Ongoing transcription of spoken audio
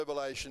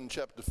Revelation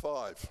chapter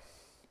 5.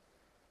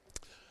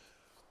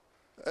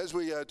 As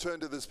we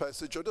turn to this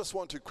passage, I just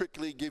want to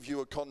quickly give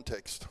you a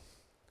context.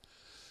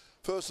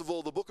 First of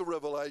all, the book of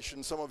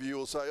Revelation, some of you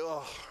will say,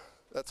 oh,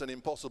 that's an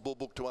impossible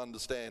book to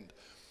understand.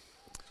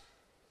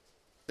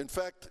 In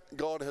fact,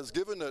 God has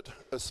given it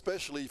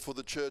especially for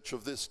the church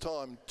of this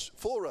time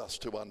for us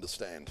to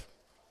understand.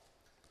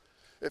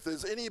 If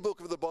there's any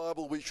book of the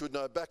Bible we should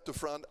know back to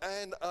front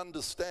and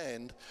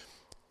understand,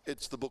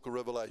 it's the book of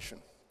Revelation.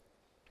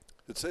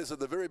 It says at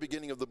the very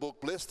beginning of the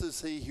book, "Blessed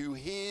is he who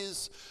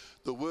hears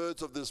the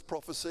words of this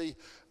prophecy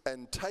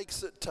and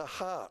takes it to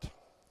heart,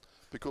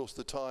 because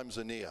the times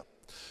are near."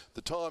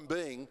 The time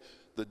being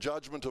the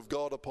judgment of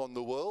God upon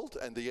the world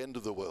and the end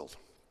of the world.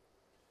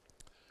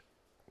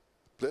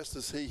 Blessed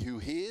is he who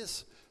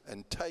hears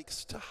and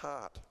takes to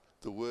heart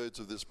the words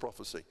of this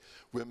prophecy.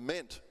 We're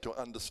meant to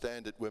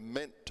understand it. We're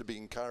meant to be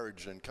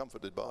encouraged and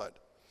comforted by it.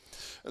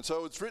 And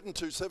so it's written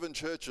to 7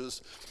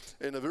 churches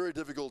in a very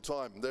difficult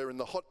time. They're in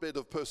the hotbed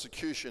of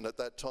persecution at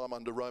that time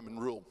under Roman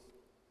rule.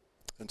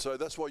 And so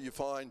that's why you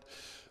find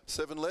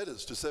 7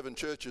 letters to 7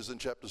 churches in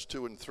chapters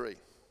 2 and 3.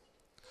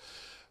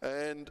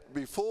 And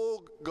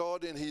before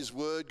God in his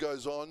word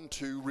goes on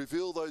to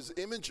reveal those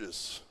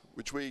images,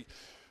 which we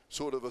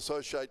sort of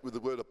associate with the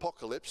word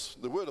apocalypse.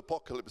 The word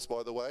apocalypse,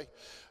 by the way,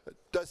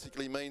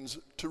 basically means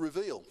to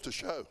reveal, to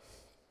show.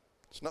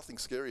 There's nothing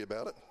scary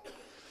about it.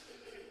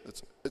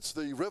 It's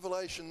the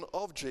revelation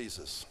of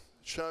Jesus,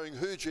 showing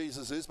who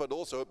Jesus is, but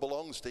also it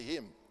belongs to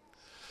him.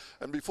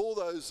 And before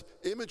those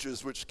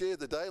images, which scare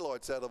the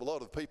daylights out of a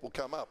lot of people,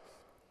 come up,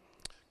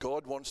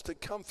 God wants to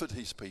comfort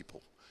his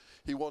people.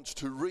 He wants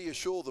to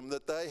reassure them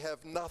that they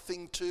have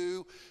nothing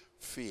to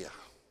fear.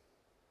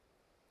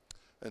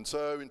 And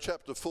so in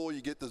chapter 4,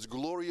 you get this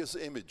glorious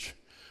image,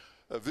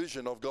 a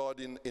vision of God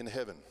in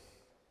heaven.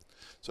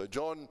 So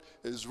John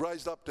is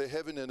raised up to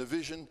heaven in a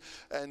vision,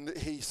 and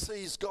he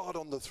sees God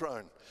on the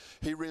throne.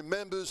 He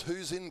remembers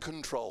who's in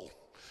control.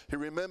 He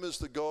remembers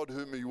the God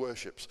whom he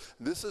worships.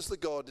 This is the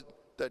God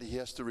that he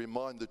has to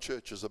remind the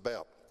churches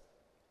about.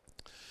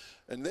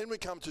 And then we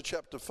come to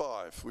chapter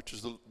 5, which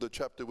is the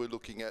chapter we're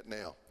looking at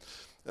now.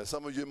 Now,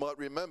 some of you might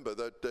remember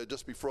that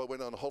just before I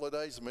went on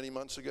holidays many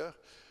months ago,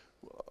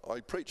 I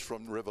preached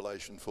from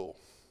Revelation 4.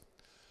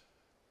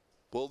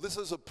 Well, this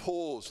is a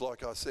pause,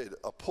 like I said,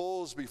 a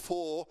pause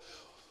before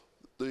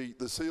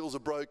the seals are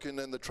broken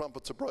and the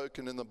trumpets are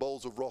broken and the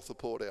bowls of wrath are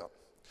poured out.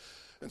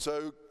 And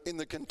so in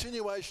the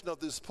continuation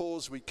of this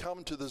pause, we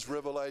come to this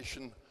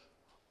revelation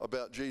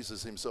about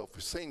Jesus himself.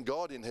 We've seen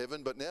God in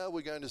heaven, but now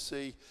we're going to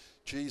see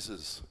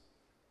Jesus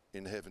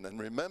in heaven. And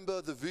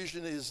remember, the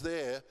vision is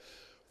there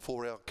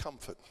for our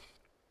comfort,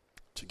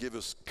 to give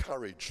us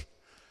courage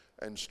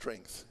and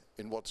strength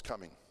in what's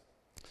coming.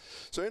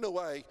 So in a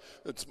way,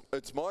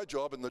 it's my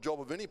job and the job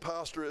of any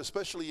pastor,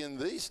 especially in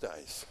these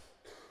days,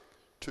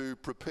 to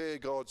prepare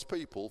God's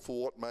people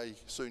for what may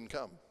soon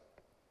come.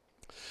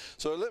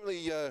 So let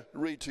me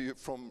read to you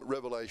from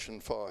Revelation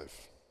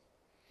 5.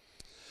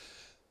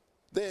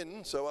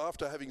 Then, so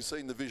after having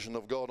seen the vision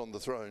of God on the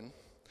throne,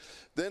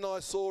 then I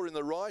saw in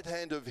the right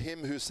hand of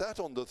him who sat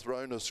on the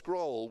throne a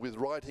scroll with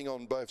writing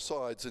on both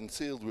sides and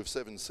sealed with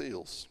 7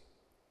 seals.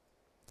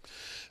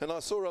 And I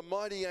saw a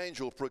mighty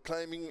angel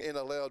proclaiming in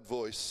a loud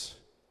voice,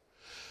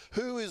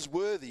 "Who is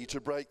worthy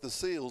to break the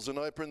seals and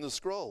open the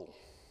scroll?"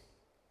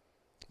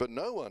 But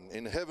no one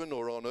in heaven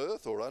or on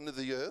earth or under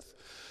the earth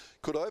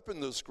could open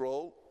the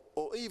scroll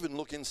or even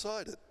look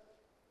inside it.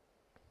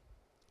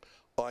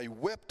 I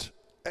wept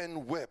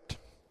and wept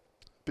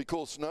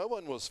because no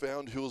one was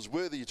found who was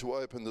worthy to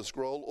open the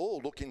scroll or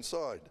look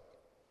inside.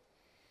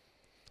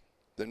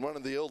 Then one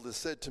of the elders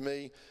said to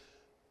me,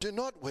 "Do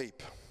not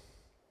weep.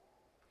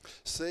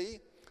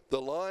 See,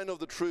 the Lion of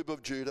the tribe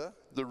of Judah,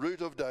 the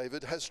Root of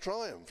David, has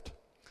triumphed.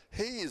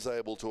 He is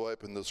able to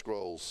open the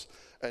scrolls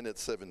and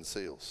its 7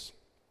 seals."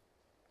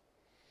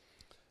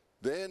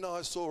 Then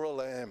I saw a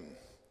lamb,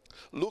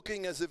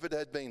 looking as if it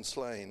had been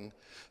slain,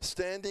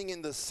 standing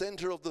in the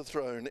center of the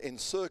throne,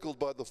 encircled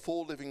by the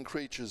 4 living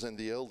creatures and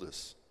the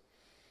elders.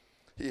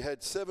 He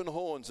had 7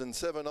 horns and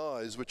 7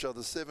 eyes, which are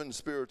the 7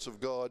 spirits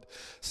of God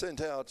sent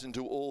out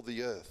into all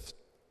the earth.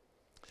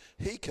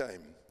 He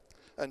came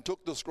and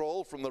took the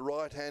scroll from the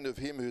right hand of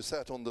him who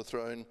sat on the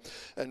throne.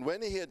 And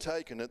when he had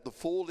taken it, the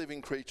 4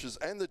 living creatures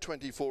and the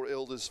 24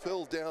 elders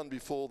fell down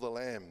before the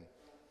Lamb.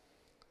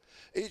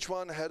 Each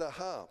one had a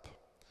harp,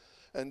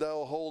 and they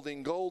were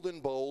holding golden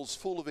bowls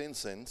full of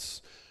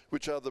incense,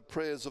 which are the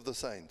prayers of the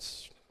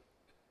saints.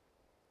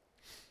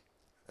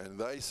 And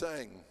they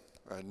sang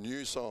a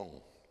new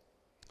song.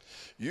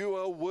 "You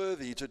are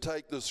worthy to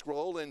take the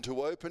scroll and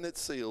to open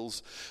its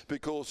seals,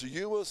 because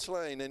you were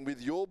slain, and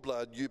with your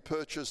blood you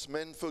purchased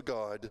men for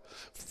God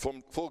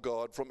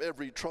from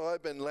every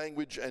tribe and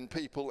language and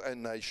people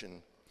and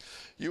nation.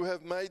 You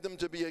have made them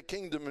to be a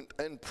kingdom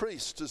and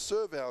priests to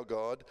serve our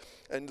God,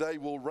 and they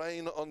will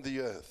reign on the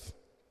earth."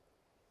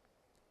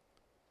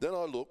 Then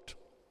I looked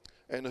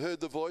and heard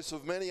the voice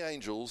of many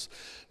angels,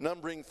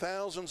 numbering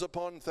thousands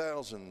upon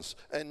thousands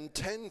and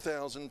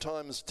 10,000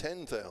 times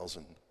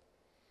 10,000.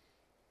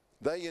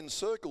 They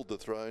encircled the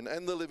throne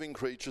and the living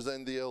creatures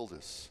and the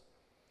elders.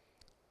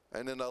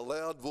 And in a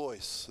loud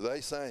voice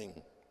they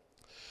sang,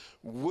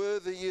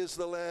 "Worthy is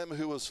the Lamb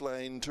who was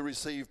slain to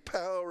receive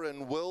power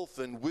and wealth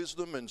and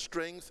wisdom and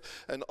strength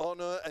and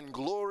honor and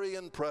glory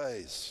and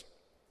praise."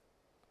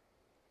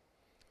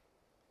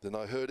 Then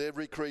I heard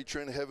every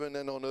creature in heaven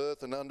and on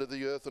earth and under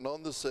the earth and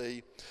on the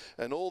sea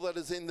and all that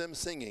is in them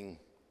singing,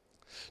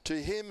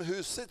 "To him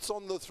who sits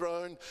on the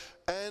throne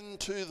and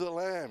to the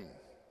Lamb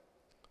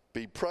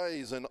be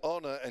praise and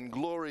honor and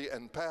glory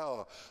and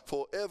power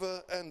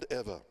forever and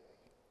ever."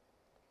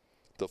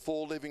 The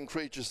four living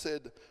creatures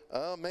said,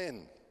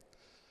 "Amen."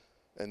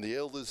 And the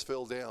elders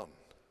fell down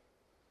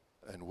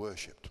and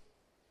worshipped.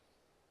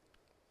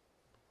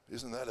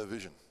 Isn't that a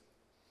vision?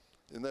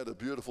 Isn't that a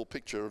beautiful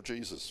picture of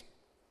Jesus?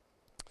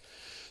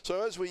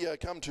 So as we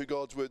come to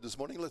God's word this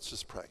morning, let's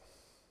just pray.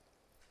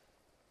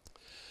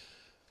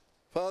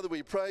 Father,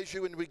 we praise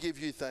you and we give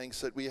you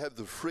thanks that we have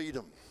the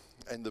freedom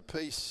and the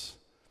peace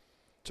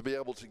to be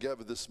able to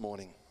gather this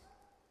morning.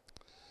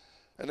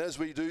 And as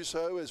we do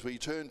so, as we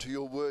turn to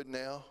your word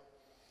now,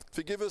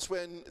 forgive us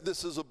when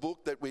this is a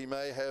book that we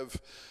may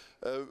have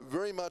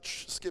very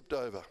much skipped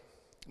over,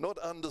 not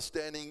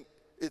understanding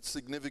its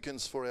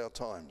significance for our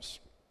times.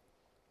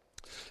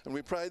 And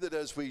we pray that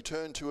as we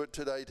turn to it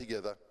today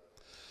together,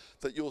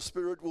 that your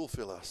Spirit will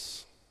fill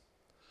us.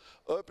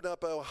 Open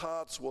up our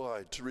hearts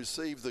wide to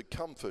receive the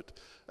comfort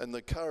and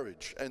the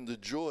courage and the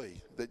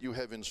joy that you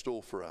have in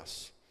store for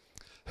us.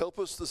 Help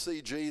us to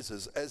see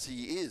Jesus as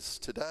he is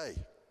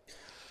today.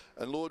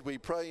 And Lord, we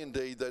pray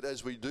indeed that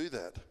as we do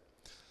that,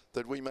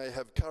 that we may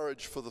have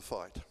courage for the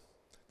fight.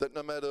 That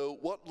no matter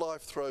what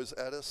life throws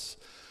at us,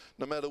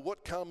 no matter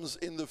what comes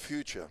in the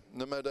future,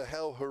 no matter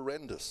how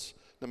horrendous,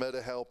 no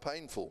matter how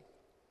painful,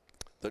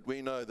 that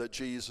we know that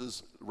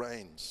Jesus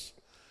reigns,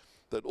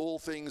 that all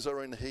things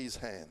are in his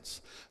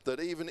hands, that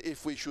even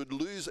if we should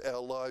lose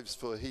our lives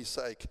for his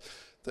sake,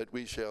 that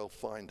we shall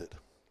find it.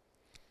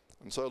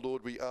 And so,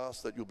 Lord, we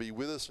ask that you'll be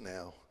with us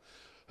now.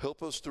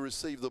 Help us to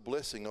receive the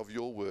blessing of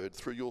your word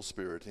through your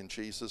Spirit. In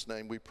Jesus'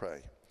 name we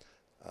pray.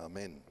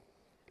 Amen.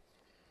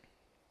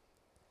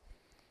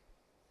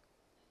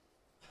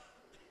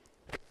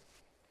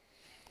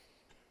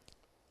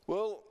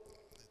 Well,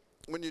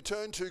 when you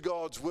turn to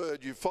God's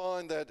word, you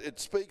find that it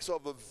speaks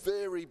of a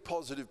very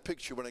positive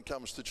picture when it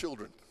comes to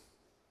children.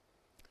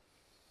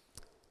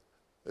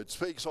 It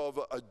speaks of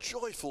a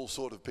joyful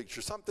sort of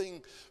picture,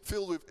 something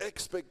filled with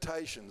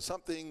expectation,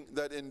 something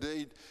that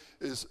indeed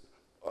is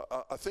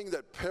a thing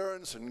that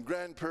parents and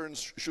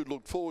grandparents should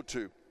look forward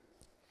to.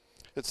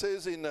 It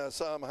says in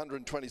Psalm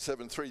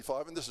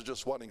 127:3-5, and this is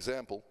just one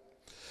example,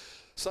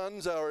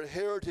 "Sons are a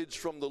heritage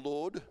from the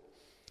Lord,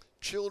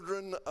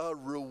 children are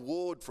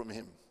reward from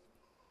him."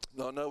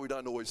 Now, I know we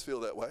don't always feel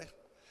that way,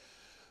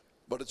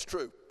 but it's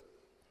true.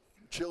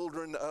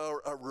 Children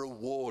are a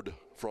reward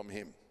from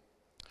him.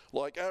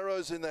 Like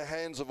arrows in the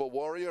hands of a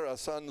warrior are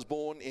sons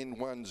born in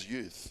one's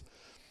youth.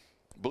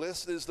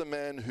 Blessed is the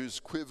man whose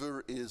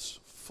quiver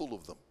is full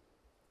of them.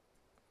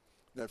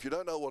 Now, if you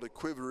don't know what a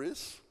quiver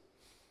is,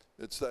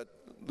 it's that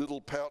little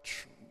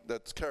pouch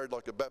that's carried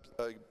like a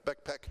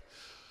backpack,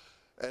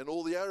 and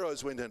all the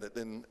arrows went in it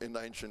in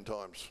ancient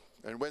times.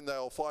 And when they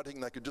were fighting,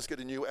 they could just get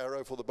a new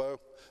arrow for the bow.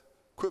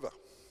 Quiver.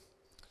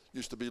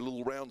 Used to be a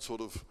little round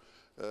sort of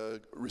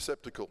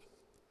receptacle.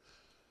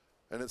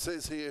 And it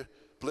says here,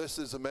 blessed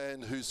is the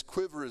man whose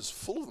quiver is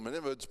full of them. In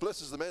other words,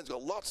 blessed is the man who's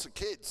got lots of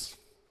kids.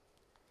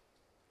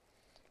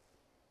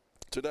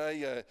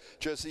 Today,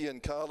 Jesse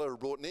and Carla have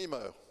brought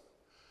Nemo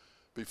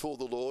before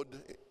the Lord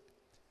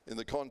in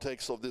the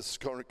context of this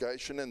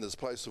congregation and this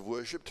place of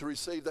worship to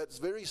receive that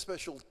very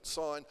special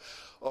sign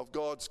of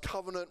God's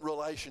covenant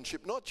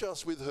relationship, not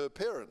just with her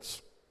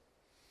parents,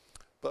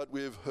 but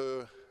with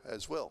her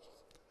as well.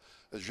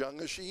 As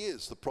young as she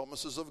is, the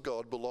promises of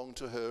God belong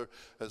to her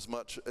as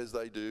much as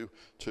they do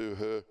to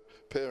her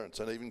parents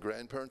and even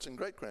grandparents and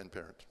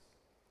great-grandparents.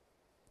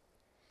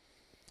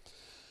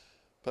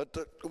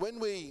 But when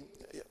we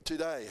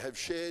today have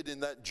shared in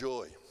that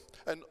joy,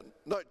 and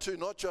note too,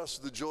 not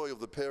just the joy of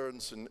the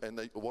parents and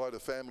the wider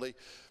family,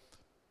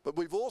 but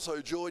we've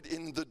also joyed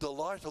in the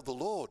delight of the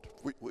Lord.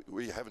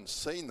 We haven't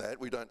seen that.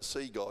 We don't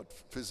see God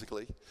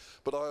physically.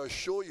 But I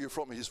assure you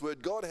from his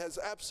word, God has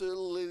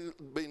absolutely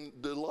been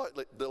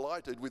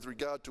delighted with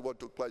regard to what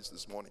took place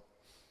this morning.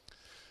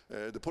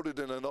 To put it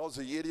in an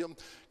Aussie idiom,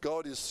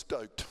 God is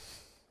stoked.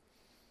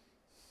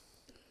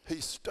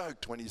 He's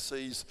stoked when he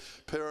sees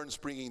parents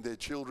bringing their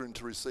children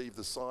to receive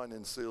the sign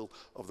and seal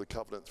of the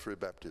covenant through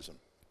baptism.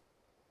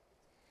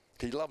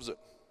 He loves it.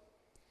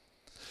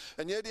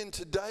 And yet in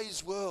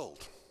today's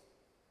world,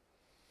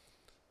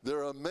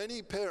 there are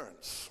many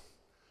parents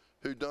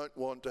who don't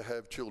want to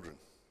have children,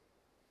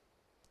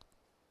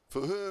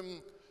 for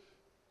whom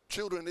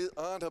children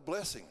aren't a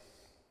blessing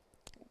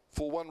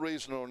for one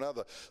reason or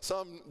another.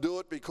 Some do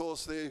it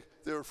because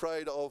they're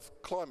afraid of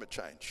climate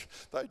change.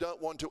 They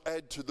don't want to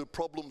add to the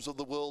problems of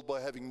the world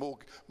by having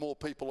more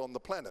people on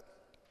the planet.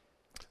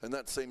 And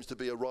that seems to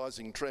be a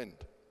rising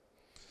trend.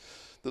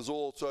 There's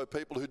also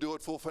people who do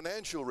it for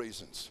financial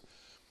reasons.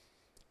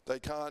 They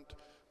can't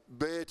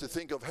bear to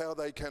think of how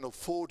they can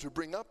afford to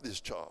bring up this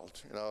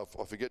child. You know,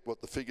 I forget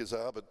what the figures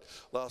are, but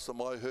last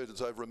time I heard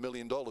it's over $1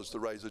 million to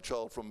raise a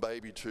child from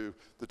baby to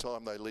the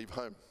time they leave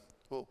home.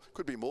 Well,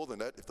 could be more than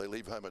that if they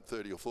leave home at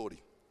 30 or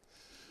 40.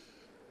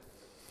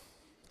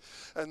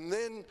 And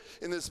then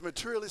in this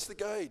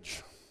materialistic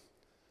age,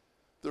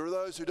 there are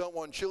those who don't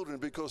want children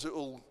because it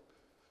will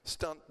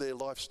stunt their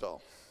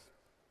lifestyle.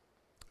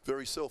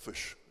 Very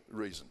selfish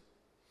reason.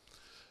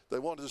 They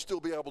want to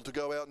still be able to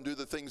go out and do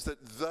the things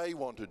that they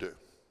want to do.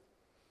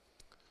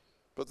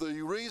 But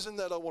the reason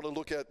that I want to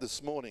look at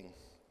this morning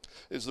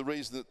is the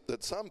reason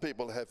that some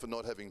people have for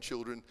not having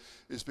children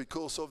is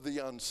because of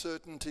the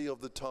uncertainty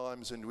of the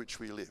times in which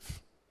we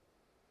live.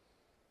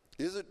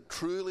 Is it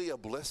truly a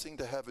blessing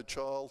to have a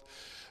child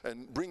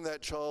and bring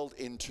that child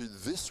into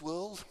this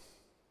world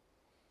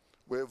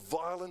where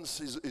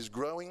violence is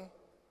growing,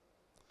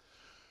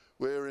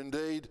 where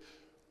indeed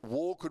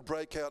war could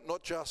break out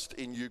not just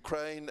in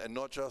Ukraine and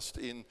not just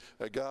in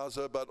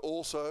Gaza, but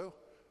also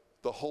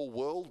the whole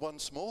world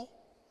once more?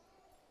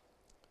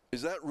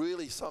 Is that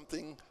really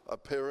something a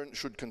parent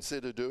should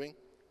consider doing?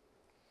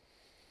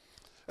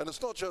 And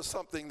it's not just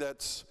something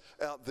that's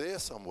out there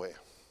somewhere.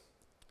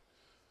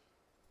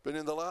 But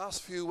in the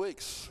last few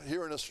weeks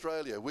here in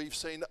Australia, we've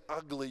seen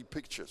ugly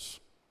pictures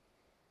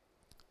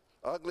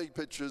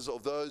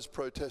of those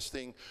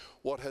protesting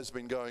what has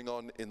been going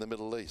on in the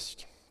Middle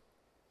East.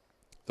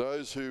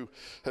 Those who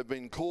have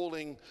been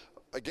calling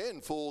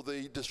again for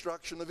the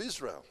destruction of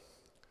Israel.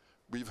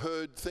 We've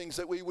heard things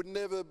that we would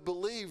never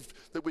believe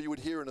that we would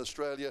hear in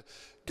Australia.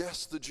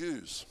 Gas the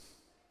Jews.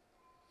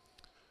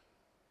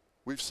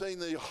 We've seen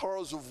the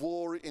horrors of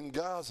war in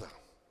Gaza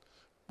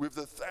with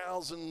the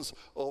thousands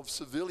of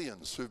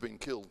civilians who've been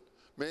killed,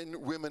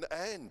 men, women,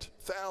 and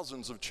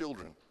thousands of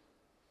children.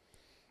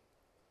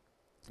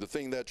 The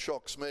thing that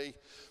shocks me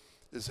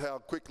is how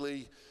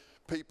quickly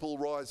people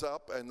rise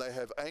up and they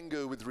have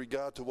anger with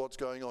regard to what's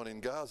going on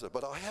in Gaza.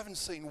 But I haven't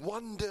seen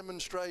one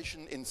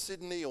demonstration in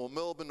Sydney or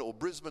Melbourne or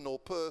Brisbane or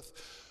Perth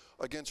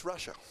against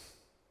Russia.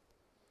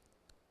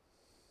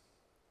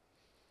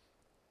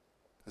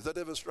 Has that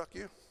ever struck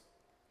you?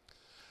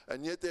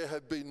 And yet there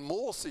have been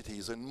more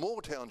cities and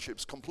more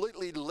townships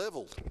completely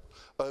levelled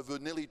over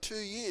nearly 2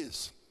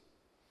 years.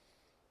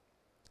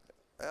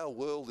 Our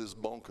world is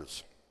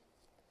bonkers.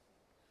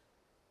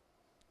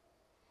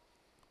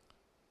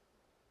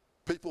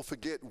 People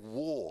forget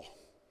war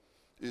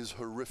is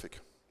horrific.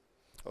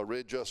 I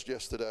read just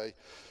yesterday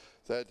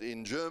that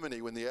in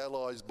Germany, when the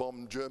Allies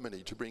bombed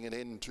Germany to bring an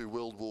end to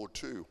World War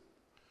II,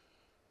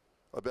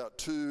 about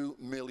 2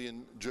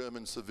 million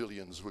German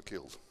civilians were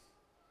killed.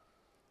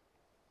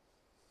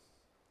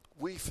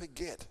 We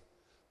forget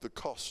the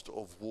cost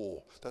of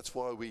war. That's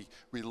why we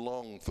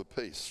long for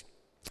peace.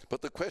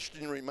 But the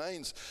question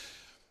remains,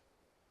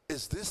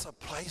 is this a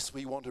place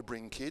we want to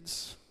bring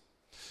kids?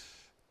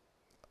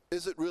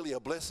 Is it really a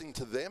blessing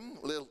to them,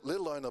 let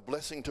alone a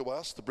blessing to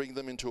us to bring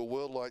them into a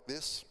world like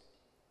this?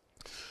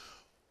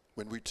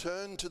 When we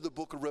turn to the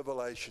book of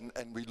Revelation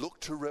and we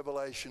look to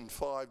Revelation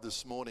 5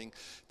 this morning,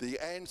 the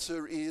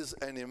answer is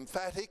an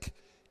emphatic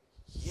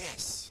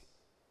yes.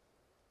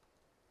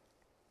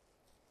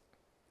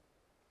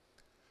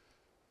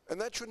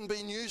 And that shouldn't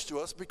be news to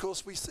us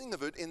because we sing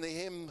of it in the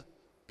hymn,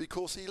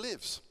 Because He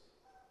Lives.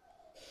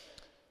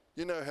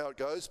 You know how it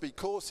goes,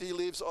 because He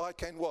lives, I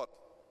can what?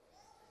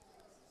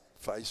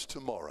 Face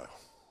tomorrow.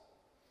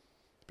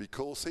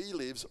 Because He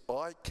lives,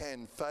 I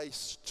can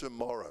face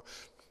tomorrow.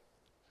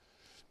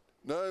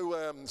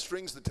 No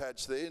strings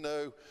attached there,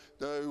 no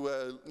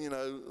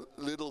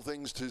little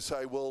things to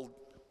say, well,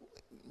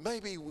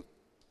 maybe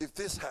if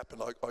this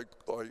happened,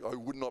 I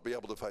would not be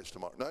able to face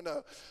tomorrow.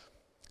 No,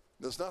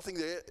 there's nothing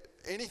there.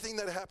 Anything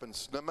that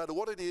happens, no matter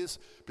what it is,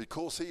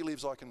 because He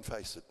lives, I can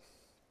face it.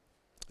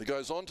 He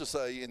goes on to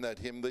say in that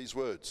hymn these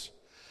words,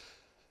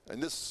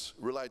 and this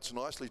relates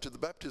nicely to the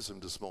baptism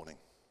this morning.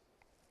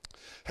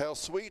 How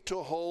sweet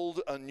to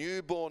hold a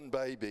newborn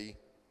baby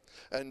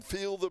and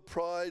feel the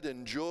pride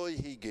and joy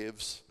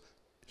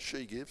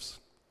she gives.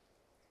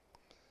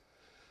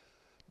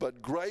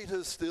 But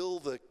greater still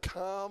the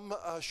calm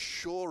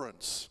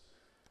assurance.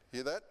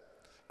 Hear that?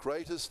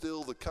 Greater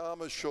still the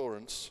calm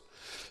assurance.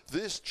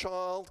 This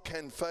child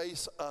can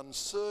face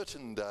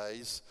uncertain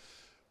days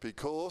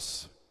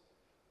because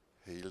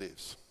He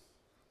lives.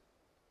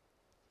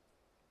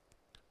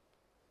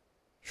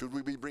 Should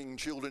we be bringing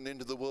children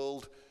into the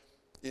world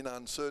in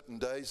uncertain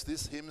days?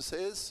 This hymn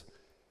says,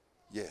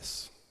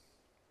 yes.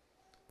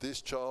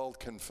 This child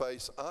can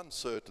face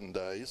uncertain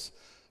days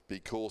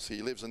because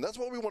He lives. And that's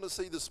what we want to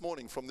see this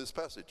morning from this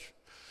passage.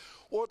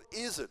 What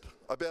is it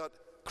about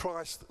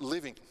Christ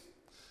living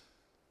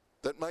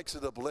that makes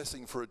it a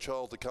blessing for a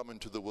child to come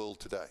into the world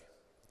today?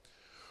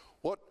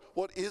 What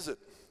is it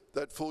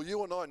that for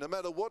you and I, no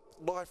matter what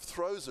life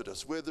throws at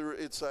us, whether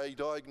it's a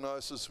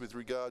diagnosis with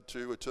regard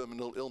to a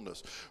terminal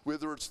illness,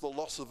 whether it's the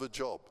loss of a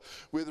job,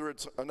 whether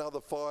it's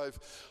another 5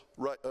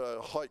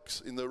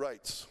 hikes in the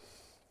rates,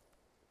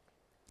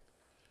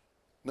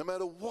 no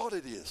matter what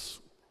it is,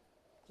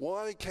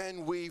 why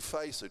can we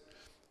face it?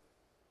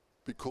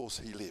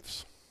 because he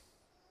lives.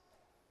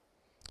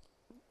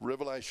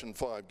 Revelation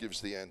 5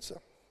 gives the answer.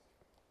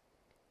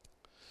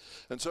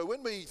 And so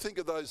when we think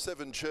of those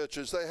 7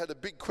 churches, they had a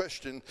big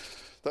question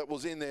that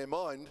was in their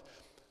mind.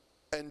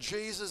 And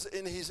Jesus,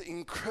 in his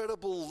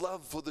incredible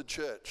love for the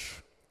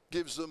church,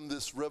 gives them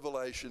this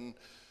revelation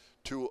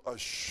to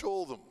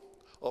assure them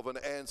of an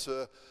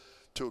answer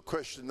to a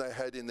question they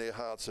had in their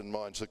hearts and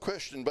minds. The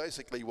question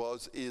basically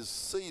was, is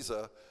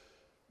Caesar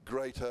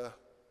greater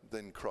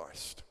than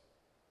Christ?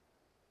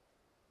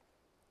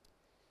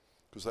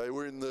 Because they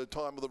were in the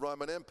time of the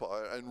Roman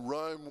Empire, and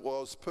Rome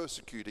was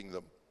persecuting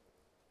them.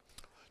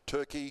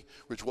 Turkey,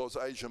 which was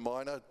Asia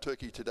Minor,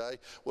 Turkey today,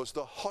 was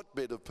the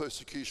hotbed of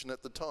persecution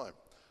at the time.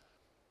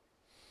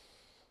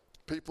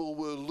 People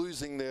were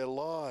losing their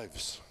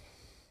lives.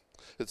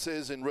 It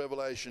says in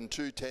Revelation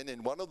 2:10,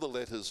 in one of the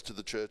letters to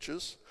the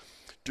churches,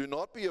 do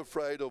not be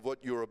afraid of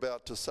what you're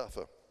about to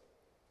suffer.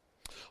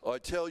 I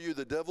tell you,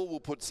 the devil will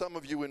put some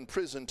of you in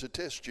prison to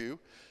test you,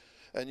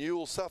 and you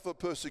will suffer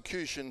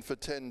persecution for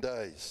 10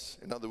 days.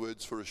 In other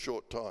words, for a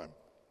short time.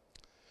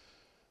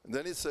 And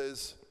then it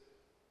says,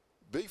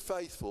 be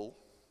faithful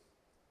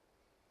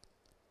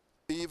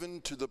even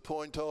to the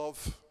point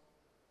of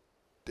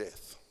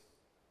death.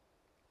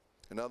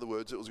 In other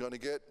words, it was going to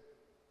get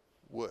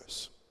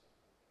worse.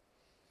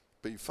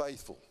 Be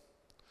faithful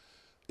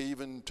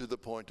even to the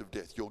point of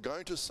death. You're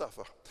going to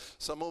suffer.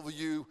 Some of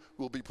you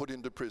will be put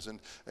into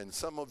prison, and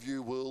some of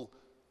you will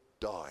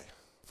die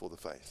for the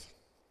faith.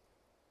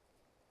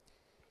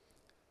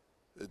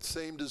 It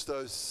seemed as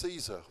though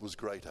Caesar was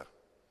greater.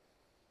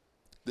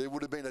 There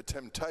would have been a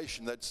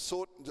temptation that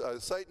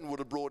Satan would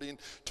have brought in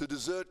to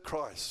desert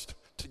Christ,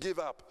 to give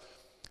up.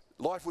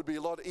 Life would be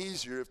a lot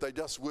easier if they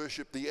just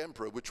worshipped the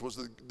emperor, which was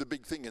the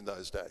big thing in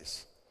those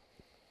days.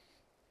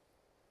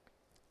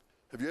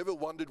 Have you ever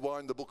wondered why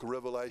in the book of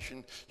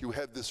Revelation you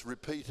have this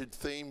repeated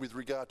theme with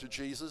regard to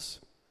Jesus?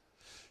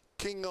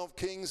 King of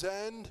kings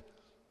and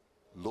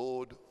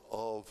Lord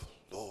of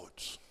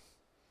lords.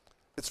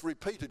 It's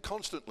repeated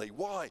constantly.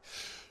 Why?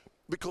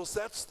 Because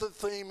that's the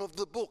theme of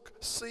the book.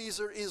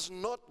 Caesar is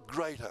not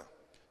greater.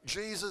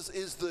 Jesus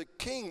is the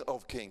King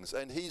of kings,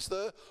 and he's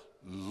the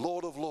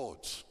Lord of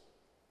lords.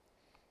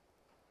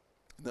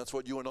 And that's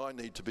what you and I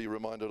need to be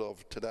reminded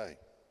of today.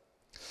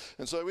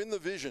 And so in the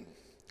vision,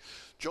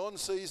 John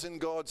sees in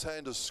God's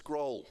hand a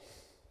scroll.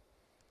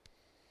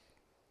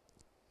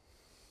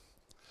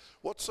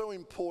 What's so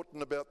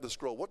important about the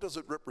scroll? What does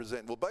it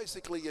represent? Well,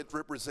 basically it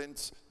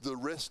represents the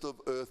rest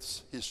of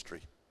Earth's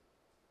history.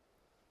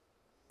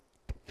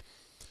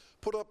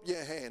 Put up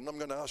your hand. I'm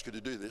going to ask you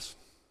to do this.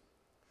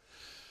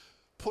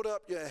 Put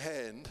up your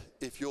hand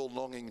if you're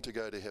longing to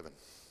go to heaven.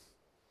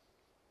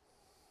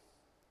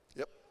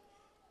 Yep.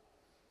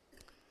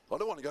 I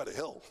don't want to go to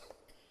hell.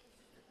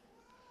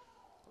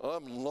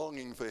 I'm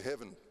longing for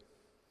heaven.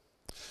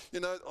 You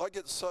know, I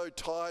get so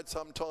tired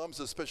sometimes,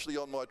 especially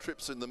on my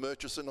trips in the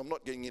Murchison. I'm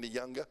not getting any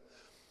younger.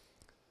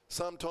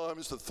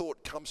 Sometimes the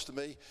thought comes to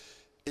me,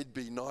 it'd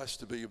be nice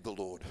to be of the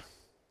Lord.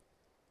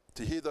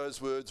 To hear those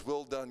words,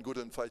 well done, good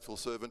and faithful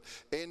servant,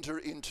 enter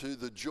into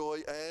the joy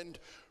and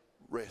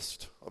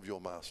rest of your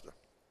master.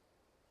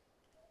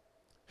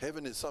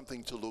 Heaven is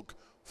something to look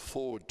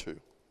forward to.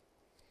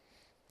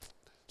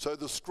 So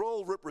the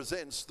scroll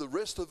represents the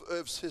rest of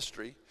Earth's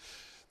history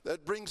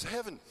that brings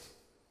heaven.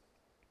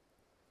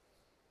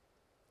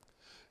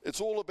 It's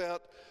all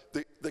about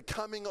the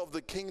coming of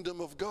the kingdom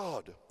of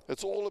God.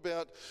 It's all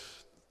about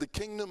the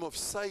kingdom of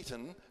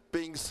Satan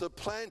being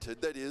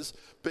supplanted, that is,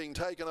 being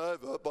taken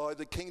over by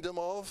the kingdom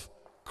of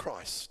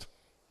Christ.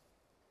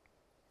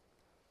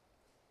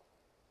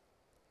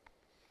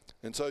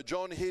 And so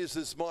John hears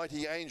this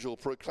mighty angel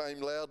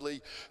proclaim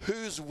loudly,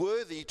 who's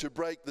worthy to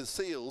break the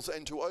seals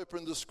and to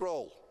open the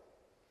scroll?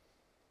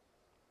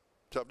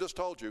 So I've just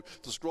told you,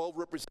 the scroll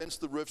represents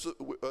the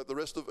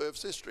rest of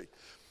Earth's history.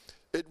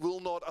 It will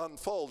not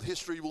unfold.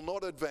 History will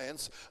not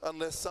advance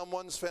unless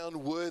someone's found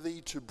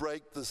worthy to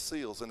break the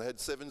seals, and it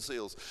had 7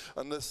 seals,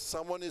 unless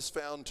someone is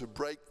found to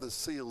break the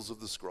seals of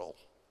the scroll.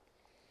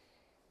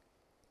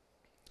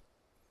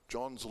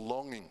 John's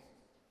longing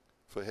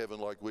for heaven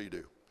like we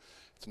do.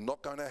 It's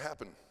not going to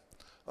happen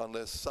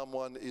unless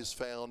someone is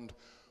found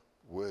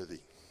worthy.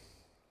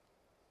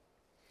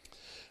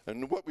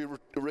 And what we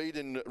read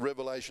in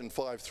Revelation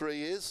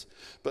 5:3 is,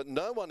 but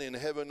no one in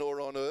heaven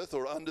or on earth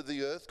or under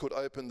the earth could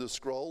open the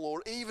scroll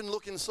or even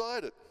look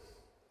inside it.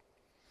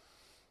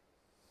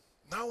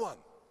 No one.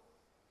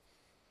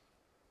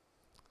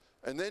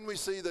 And then we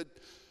see that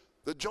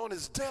John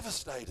is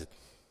devastated.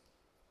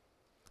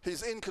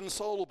 He's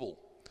inconsolable.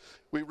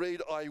 We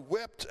read, I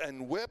wept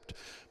and wept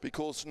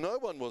because no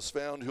one was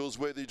found who was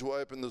worthy to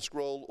open the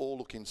scroll or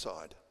look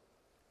inside.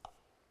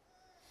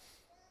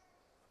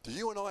 Do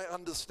you and I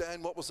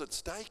understand what was at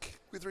stake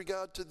with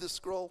regard to this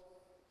scroll?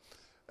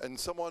 And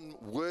someone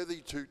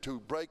worthy to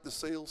break the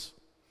seals?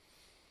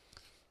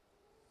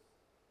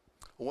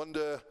 I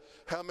wonder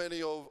how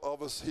many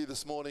of us here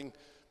this morning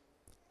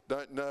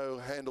don't know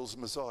Handel's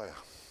Messiah,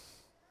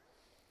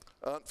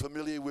 aren't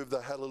familiar with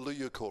the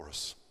Hallelujah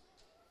chorus.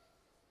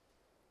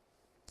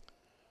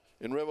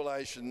 In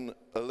Revelation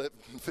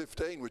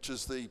 11:15, which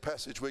is the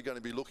passage we're going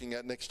to be looking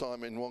at next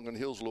time in Wongan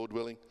Hills, Lord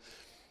willing,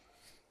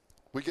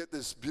 we get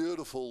this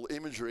beautiful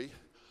imagery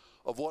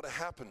of what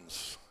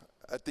happens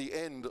at the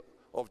end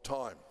of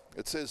time.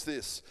 It says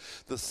this: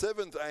 the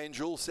seventh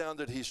angel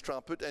sounded his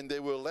trumpet, and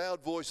there were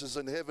loud voices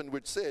in heaven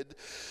which said,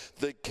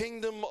 "The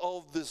kingdom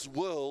of this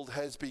world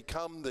has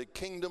become the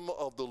kingdom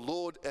of the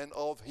Lord and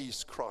of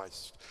his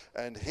Christ,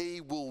 and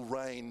he will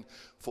reign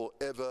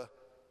forever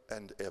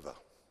and ever."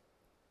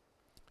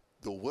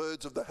 The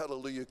words of the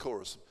Hallelujah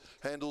chorus,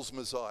 Handel's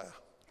Messiah,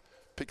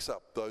 picks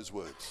up those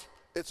words.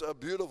 It's a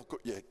beautiful,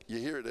 you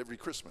hear it every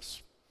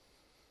Christmas.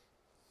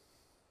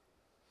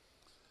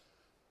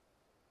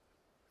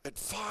 It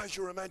fires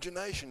your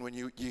imagination when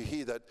you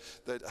hear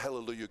that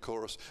Hallelujah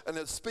chorus. And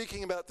it's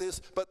speaking about this,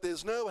 but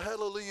there's no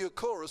Hallelujah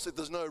chorus if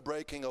there's no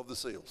breaking of the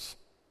seals.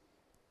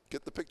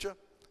 Get the picture?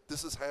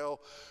 This is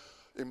how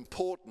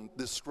important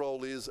this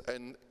scroll is,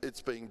 and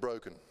it's being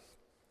broken,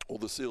 or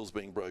the seals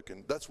being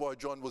broken. That's why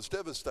John was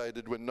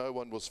devastated when no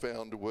one was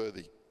found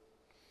worthy.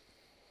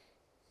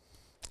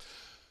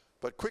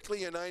 But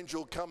quickly an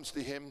angel comes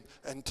to him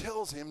and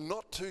tells him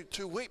not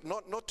to weep,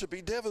 not to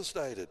be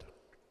devastated.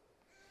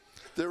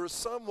 There is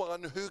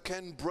someone who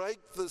can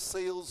break the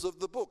seals of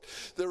the book.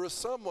 There is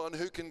someone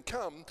who can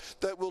come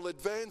that will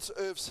advance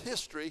Earth's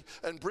history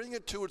and bring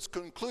it to its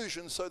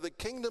conclusion, so the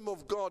kingdom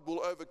of God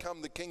will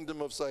overcome the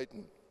kingdom of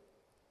Satan.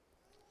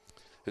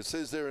 It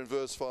says there in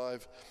verse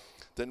 5,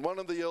 "Then one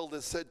of the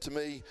elders said to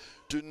me,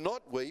 'Do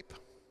not weep.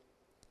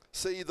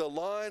 See, the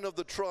Lion of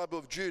the tribe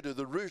of Judah,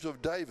 the Root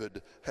of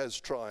David, has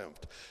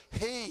triumphed.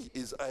 He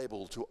is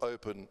able to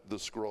open the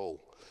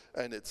scroll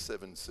and its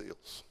 7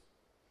 seals.'"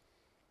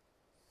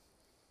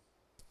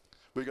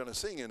 We're going to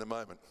sing in a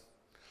moment,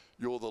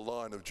 "You're the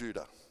Lion of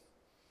Judah."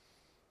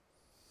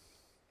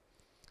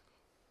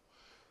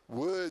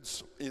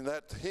 Words in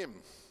that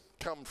hymn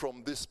come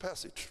from this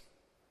passage.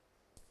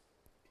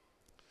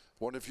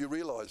 I wonder if you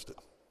realized it.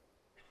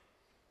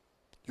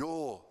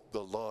 You're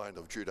the Lion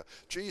of Judah.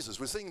 Jesus,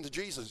 we're singing to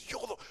Jesus,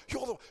 you're the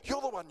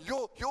one,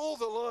 you're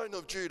the Lion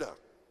of Judah.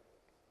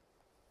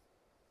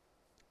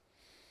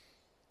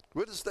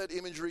 Where does that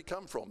imagery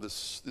come from,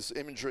 this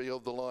imagery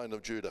of the Lion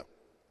of Judah?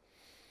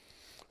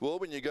 Well,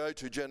 when you go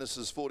to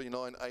Genesis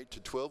 49,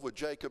 8-12, where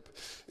Jacob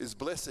is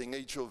blessing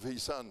each of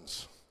his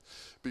sons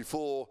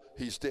before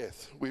his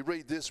death, we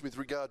read this with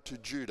regard to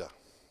Judah.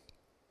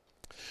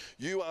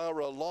 "You are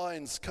a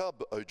lion's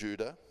cub, O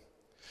Judah.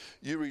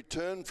 You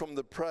return from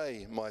the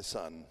prey, my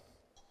son.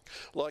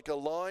 Like a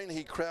lion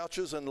he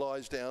crouches and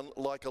lies down,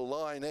 like a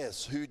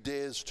lioness who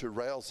dares to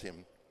rouse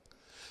him.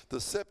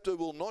 The scepter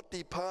will not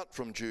depart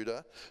from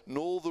Judah,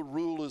 nor the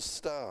ruler's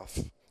staff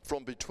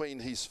from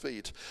between his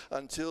feet,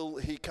 until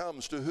he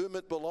comes to whom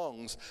it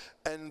belongs,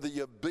 and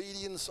the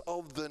obedience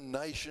of the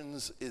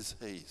nations is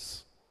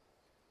his."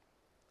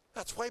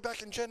 That's way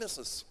back in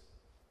Genesis.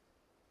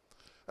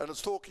 And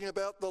it's talking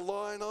about the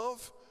Lion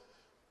of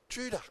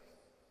Judah.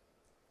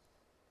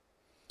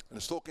 And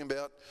it's talking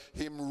about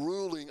him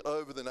ruling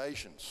over the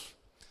nations.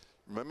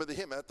 Remember the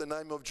hymn, "At the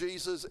name of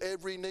Jesus,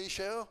 every knee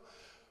shall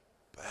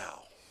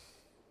bow."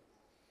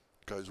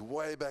 Goes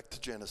way back to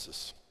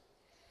Genesis.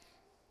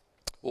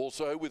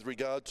 Also, with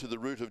regard to the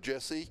root of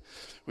Jesse,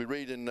 we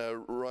read in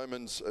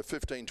Romans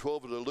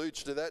 15:12, it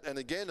alludes to that. And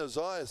again,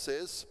 Isaiah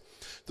says,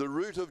 "The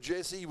root of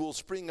Jesse will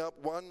spring up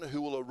one who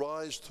will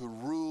arise to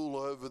rule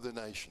over the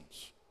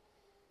nations."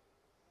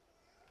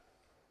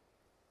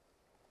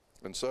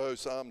 And so,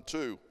 Psalm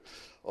 2,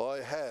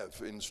 "I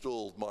have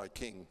installed my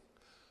king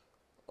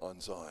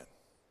on Zion."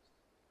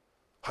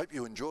 Hope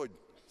you enjoyed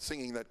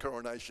singing that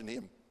coronation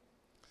hymn.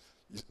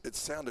 It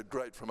sounded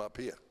great from up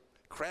here.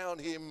 Crown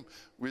him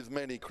with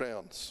many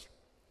crowns.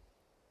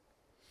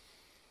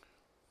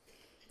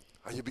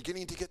 Are you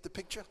beginning to get the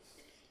picture?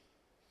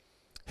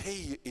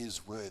 He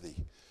is worthy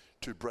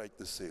to break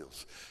the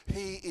seals.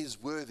 He is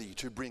worthy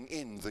to bring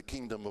in the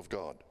kingdom of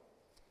God.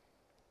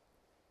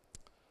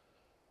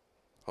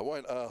 I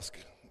won't ask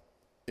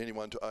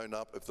anyone to own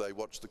up if they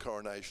watched the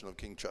coronation of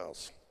King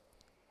Charles.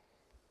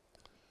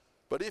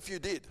 But if you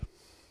did,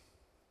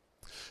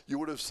 you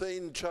would have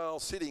seen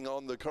Charles sitting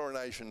on the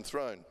coronation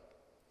throne.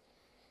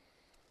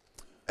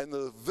 And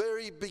the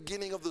very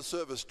beginning of the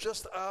service,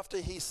 just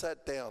after he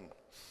sat down,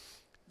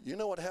 you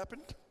know what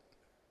happened?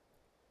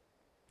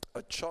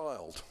 A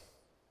child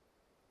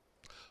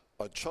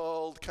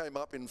came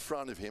up in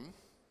front of him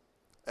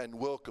and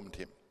welcomed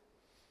him.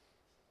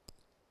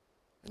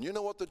 And you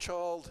know what the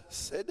child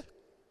said?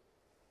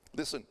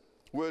 Listen,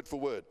 word for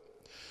word.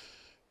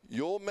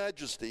 "Your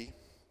Majesty,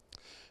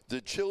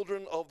 the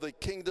children of the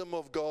kingdom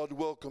of God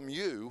welcome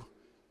you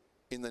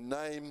in the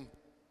name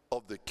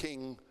of the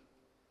King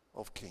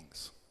of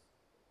Kings."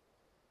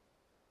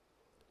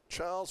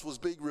 Charles was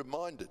being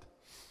reminded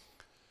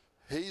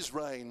his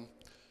reign,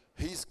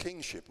 his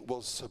kingship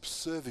was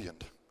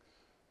subservient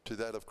to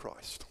that of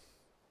Christ.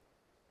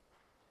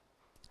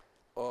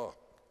 Oh,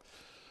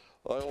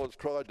 I almost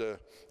cried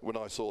when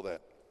I saw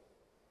that.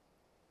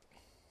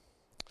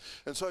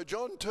 And so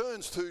John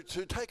turns to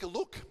take a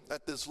look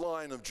at this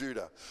Lion of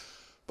Judah.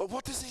 But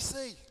what does he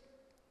see?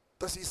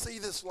 Does he see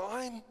this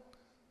line?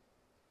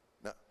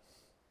 No.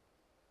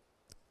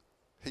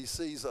 He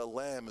sees a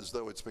lamb as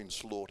though it's been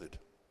slaughtered,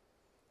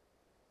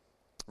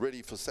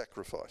 ready for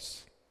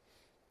sacrifice.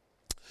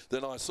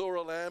 Then I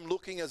saw a lamb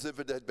looking as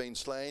if it had been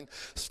slain,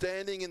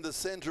 standing in the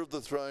center of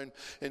the throne,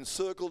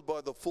 encircled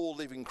by the 4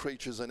 living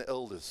creatures and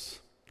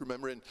elders.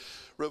 Remember in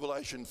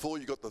Revelation 4,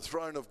 you got the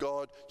throne of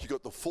God, you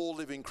got the 4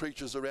 living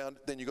creatures around,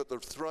 then you got the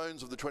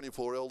thrones of the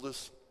 24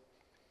 elders.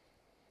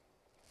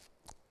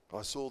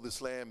 I saw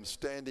this lamb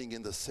standing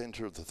in the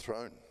center of the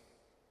throne.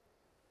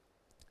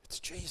 It's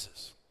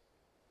Jesus.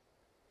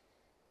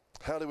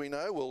 How do we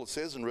know? Well, it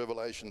says in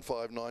Revelation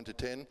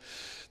 5:9-10,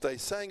 they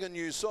sang a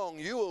new song.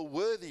 You are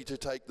worthy to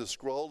take the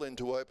scroll and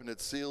to open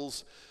its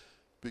seals,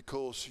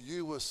 because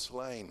you were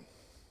slain.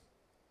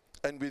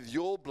 And with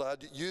your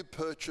blood you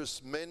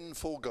purchased men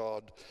for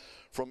God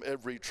from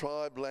every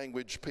tribe,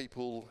 language,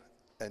 people,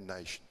 and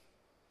nation.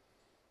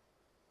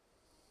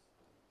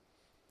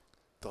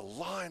 The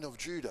Lion of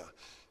Judah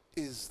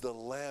is the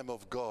Lamb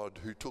of God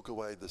who took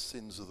away the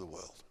sins of the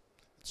world.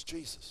 It's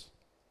Jesus.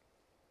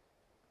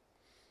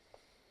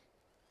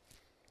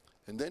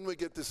 And then we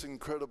get this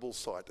incredible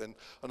sight. And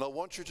I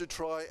want you to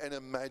try and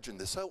imagine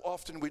this. So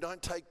often we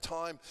don't take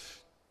time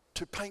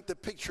to paint the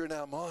picture in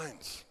our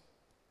minds.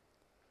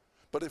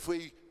 But if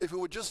we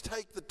would just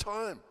take the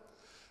time,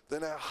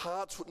 then our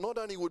hearts would not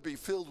only would be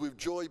filled with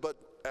joy, but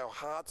our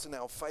hearts and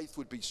our faith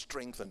would be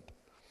strengthened.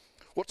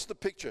 What's the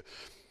picture?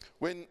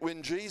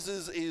 When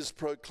Jesus is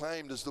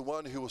proclaimed as the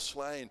one who was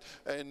slain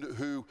and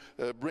who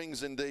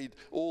brings indeed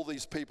all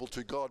these people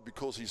to God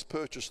because he's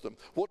purchased them,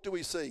 what do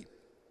we see?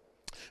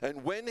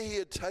 And when he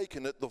had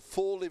taken it, the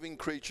 4 living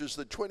creatures,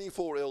 the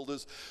 24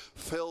 elders,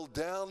 fell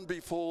down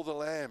before the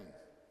Lamb.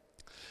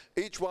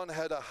 Each one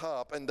had a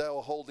harp, and they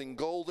were holding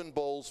golden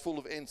bowls full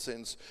of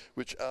incense,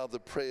 which are the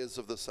prayers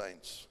of the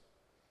saints.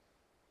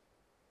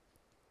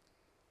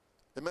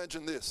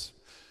 Imagine this.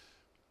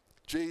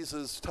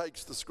 Jesus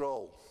takes the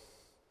scroll.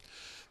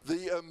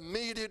 The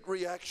immediate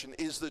reaction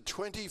is the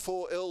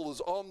 24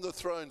 elders on the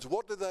thrones.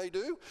 What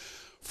do?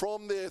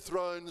 From their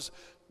thrones,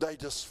 they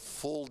just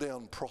fall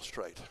down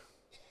prostrate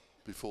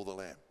before the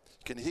Lamb.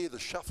 You can hear the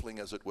shuffling,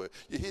 as it were.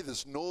 You hear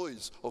this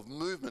noise of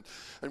movement.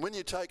 And when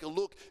you take a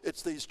look,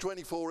 it's these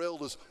 24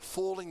 elders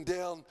falling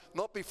down,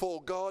 not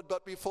before God,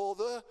 but before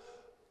the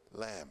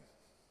Lamb.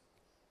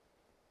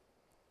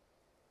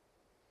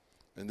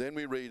 And then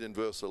we read in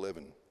verse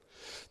 11,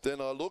 then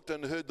I looked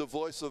and heard the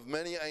voice of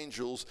many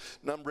angels,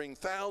 numbering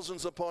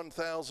thousands upon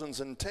thousands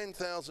and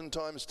 10,000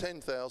 times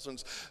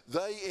 10,000s.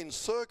 They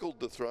encircled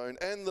the throne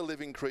and the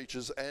living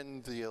creatures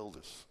and the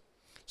elders.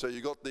 So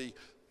you got the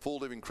 4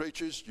 living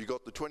creatures, you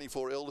got the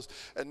 24 elders,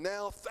 and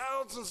now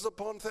thousands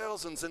upon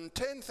thousands and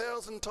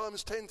 10,000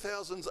 times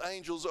 10,000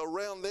 angels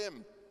around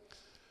them.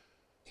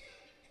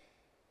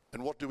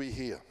 And what do we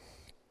hear?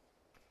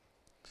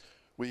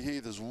 We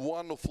hear this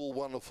wonderful,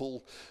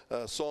 wonderful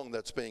song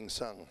that's being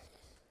sung.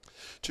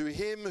 To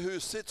him who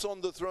sits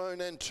on the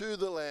throne and to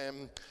the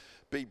Lamb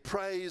be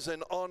praise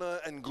and honor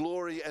and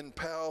glory and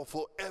power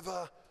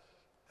forever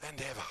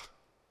and ever.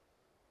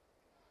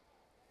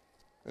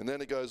 And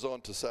then it goes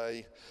on to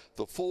say,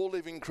 the 4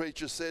 living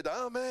creatures said,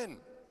 Amen.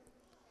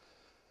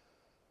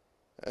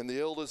 And the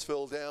elders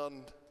fell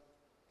down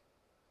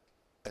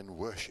and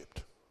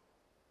worshipped.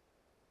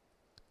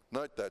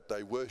 Note that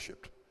they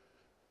worshipped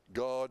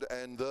God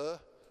and the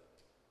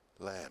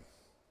Lamb.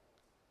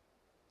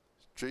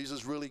 Is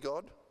Jesus really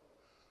God?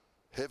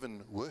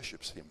 Heaven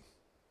worships him.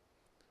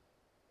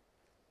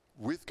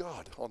 With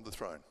God on the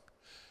throne,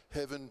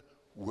 heaven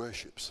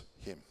worships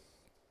him.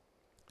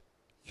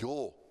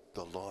 You're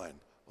the Lion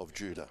of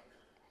Judah.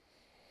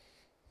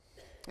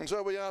 And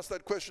so we ask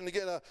that question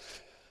again,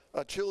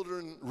 are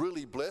children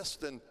really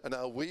blessed, and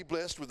are we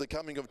blessed with the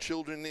coming of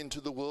children into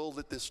the world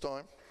at this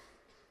time?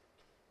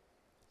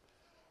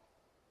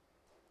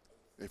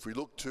 If we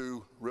look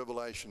to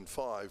Revelation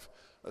 5,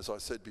 as I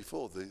said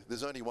before,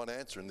 there's only one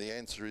answer, and the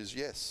answer is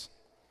yes.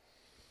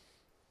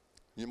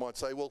 You might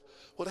say, well,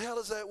 how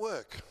does that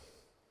work?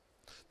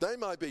 They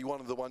may be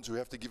one of the ones who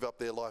have to give up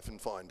their life and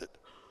find it.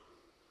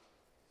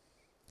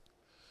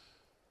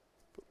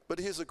 But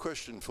here's a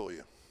question for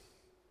you.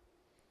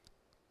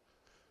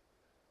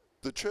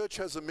 The church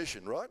has a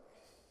mission, right?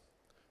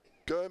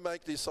 Go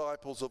make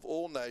disciples of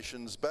all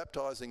nations,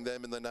 baptizing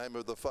them in the name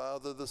of the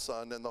Father, the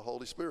Son, and the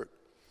Holy Spirit.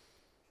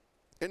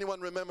 Anyone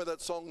remember that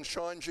song,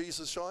 Shine,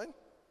 Jesus, Shine?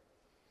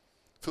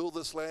 Fill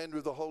this land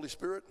with the Holy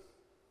Spirit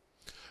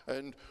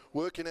and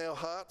work in our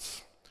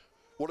hearts.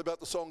 What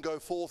about the song, Go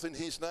Forth in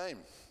His Name?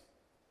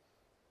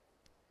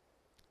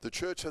 The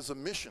church has a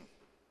mission.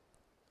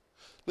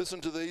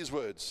 Listen to these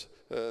words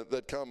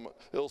that come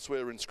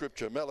elsewhere in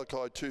Scripture.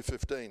 Malachi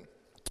 2:15,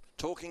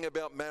 talking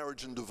about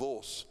marriage and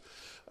divorce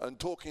and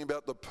talking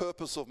about the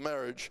purpose of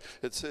marriage,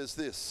 it says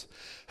this,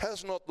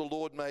 has not the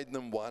Lord made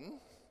them one?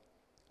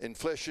 In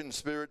flesh and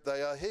spirit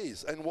they are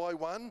His. And why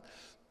one?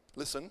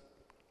 Listen,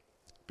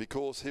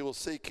 because He was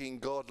seeking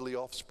godly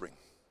offspring.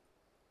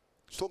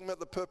 He's talking about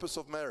the purpose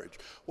of marriage.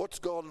 What's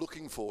God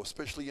looking for,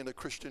 especially in a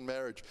Christian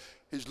marriage?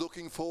 He's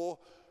looking for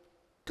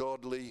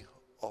godly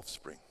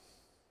offspring.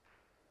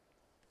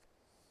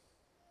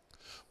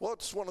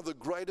 What's one of the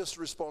greatest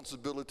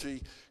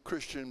responsibility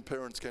Christian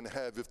parents can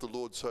have if the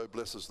Lord so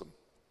blesses them?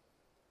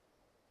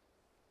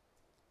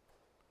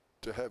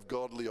 To have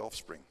godly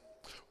offspring.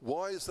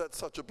 Why is that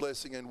such a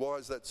blessing, and why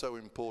is that so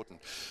important?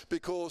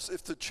 Because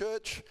if the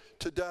church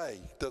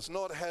today does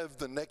not have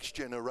the next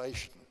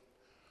generation,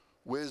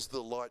 where's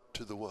the light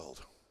to the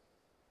world?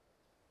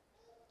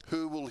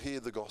 Who will hear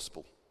the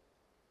gospel?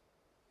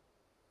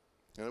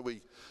 You know,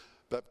 we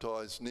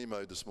baptized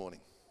Nemo this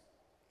morning.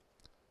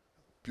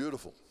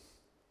 Beautiful.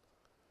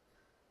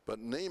 But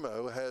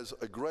Nemo has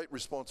a great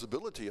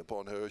responsibility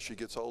upon her as she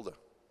gets older,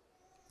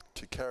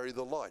 to carry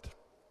the light.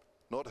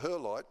 Not her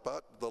light,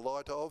 but the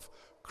light of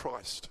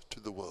Christ to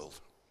the world.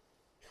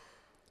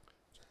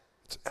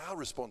 It's our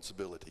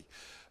responsibility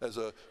as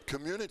a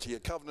community, a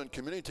covenant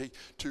community,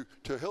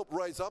 to help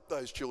raise up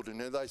those children.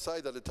 And they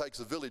say that it takes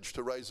a village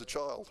to raise a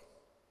child.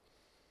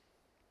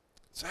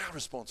 It's our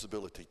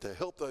responsibility to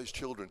help those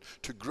children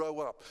to grow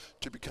up,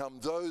 to become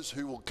those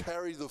who will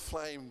carry the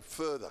flame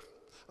further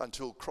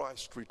until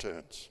Christ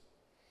returns.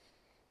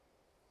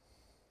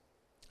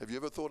 Have you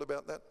ever thought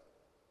about that?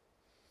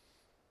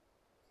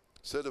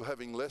 Instead of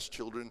having less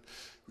children,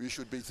 we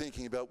should be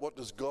thinking about, what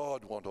does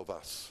God want of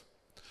us?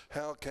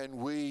 How can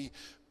we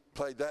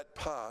play that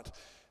part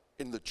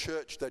in the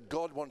church that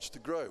God wants to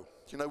grow?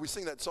 You know, we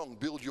sing that song,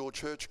 "Build your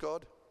church,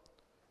 God.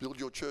 Build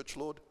your church,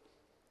 Lord."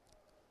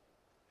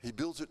 He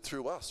builds it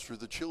through us, through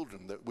the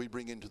children that we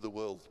bring into the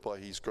world by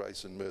his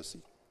grace and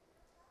mercy.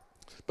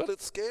 But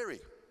it's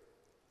scary.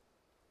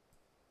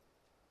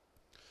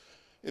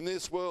 In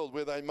this world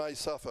where they may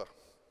suffer,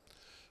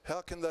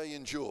 how can they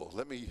endure?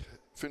 Let me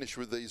finish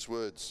with these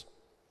words.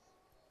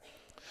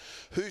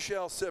 Who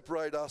shall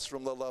separate us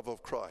from the love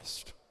of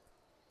Christ?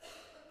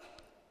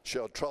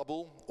 Shall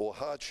trouble or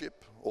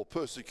hardship or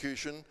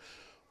persecution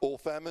or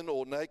famine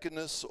or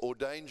nakedness or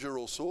danger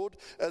or sword?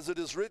 As it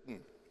is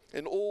written,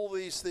 in all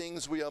these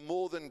things we are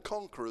more than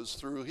conquerors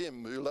through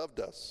him who loved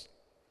us.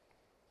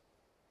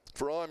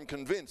 For I am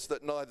convinced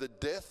that neither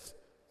death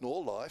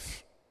nor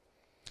life,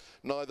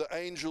 neither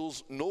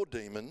angels nor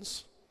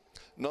demons,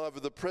 neither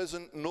the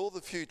present nor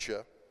the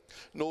future,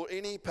 nor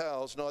any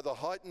powers, neither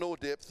height nor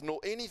depth, nor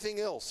anything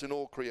else in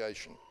all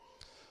creation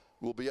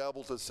will be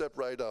able to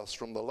separate us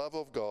from the love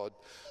of God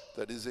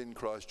that is in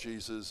Christ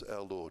Jesus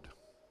our Lord.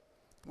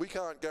 We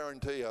can't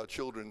guarantee our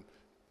children,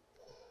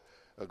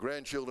 our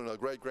grandchildren, our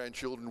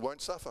great-grandchildren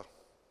won't suffer.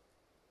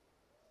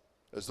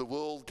 As the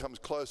world comes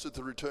closer to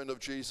the return of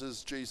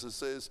Jesus, Jesus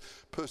says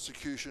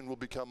persecution will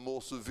become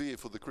more severe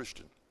for the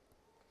Christian.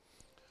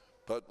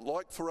 But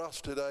like for us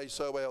today,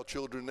 so our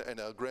children and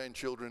our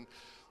grandchildren,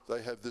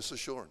 they have this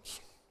assurance.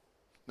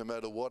 No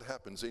matter what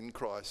happens in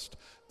Christ,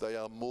 they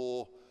are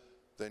more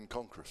than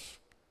conquerors.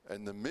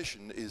 And the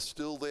mission is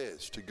still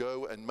theirs, to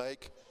go and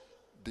make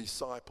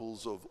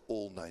disciples of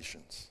all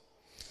nations.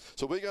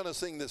 So we're going to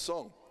sing this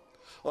song.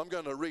 I'm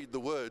going to read the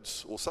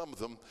words, or some of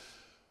them,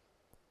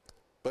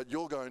 but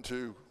you're going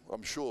to,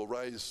 I'm sure,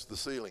 raise the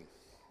ceiling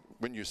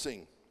when you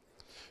sing.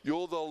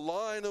 You're the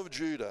Lion of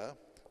Judah,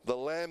 the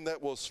Lamb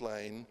that was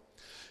slain.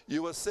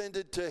 You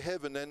ascended to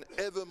heaven and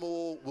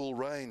evermore will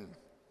reign.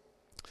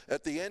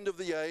 At the end of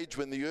the age,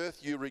 when the earth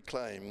you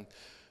reclaim,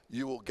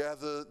 you will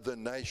gather the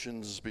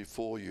nations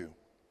before you.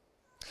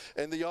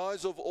 And the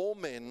eyes of all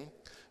men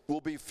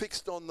will be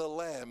fixed on the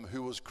Lamb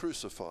who was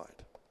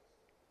crucified.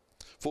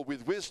 For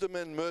with wisdom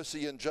and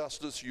mercy and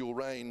justice you'll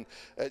reign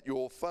at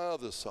your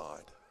Father's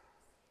side.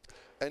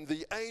 And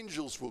the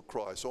angels will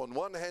cry. So on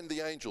one hand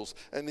the angels,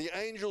 and the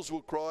angels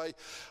will cry,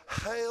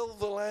 Hail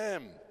the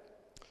Lamb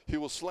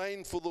who was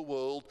slain for the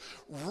world,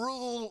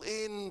 rule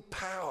in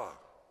power.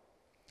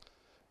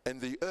 And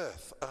the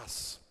earth,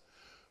 us,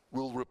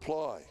 will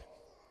reply,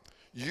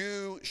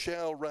 You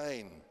shall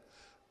reign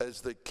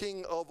as the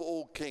King of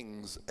all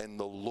kings and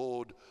the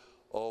Lord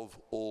of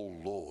all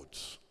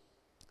lords.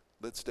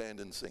 Let's stand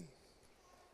and sing.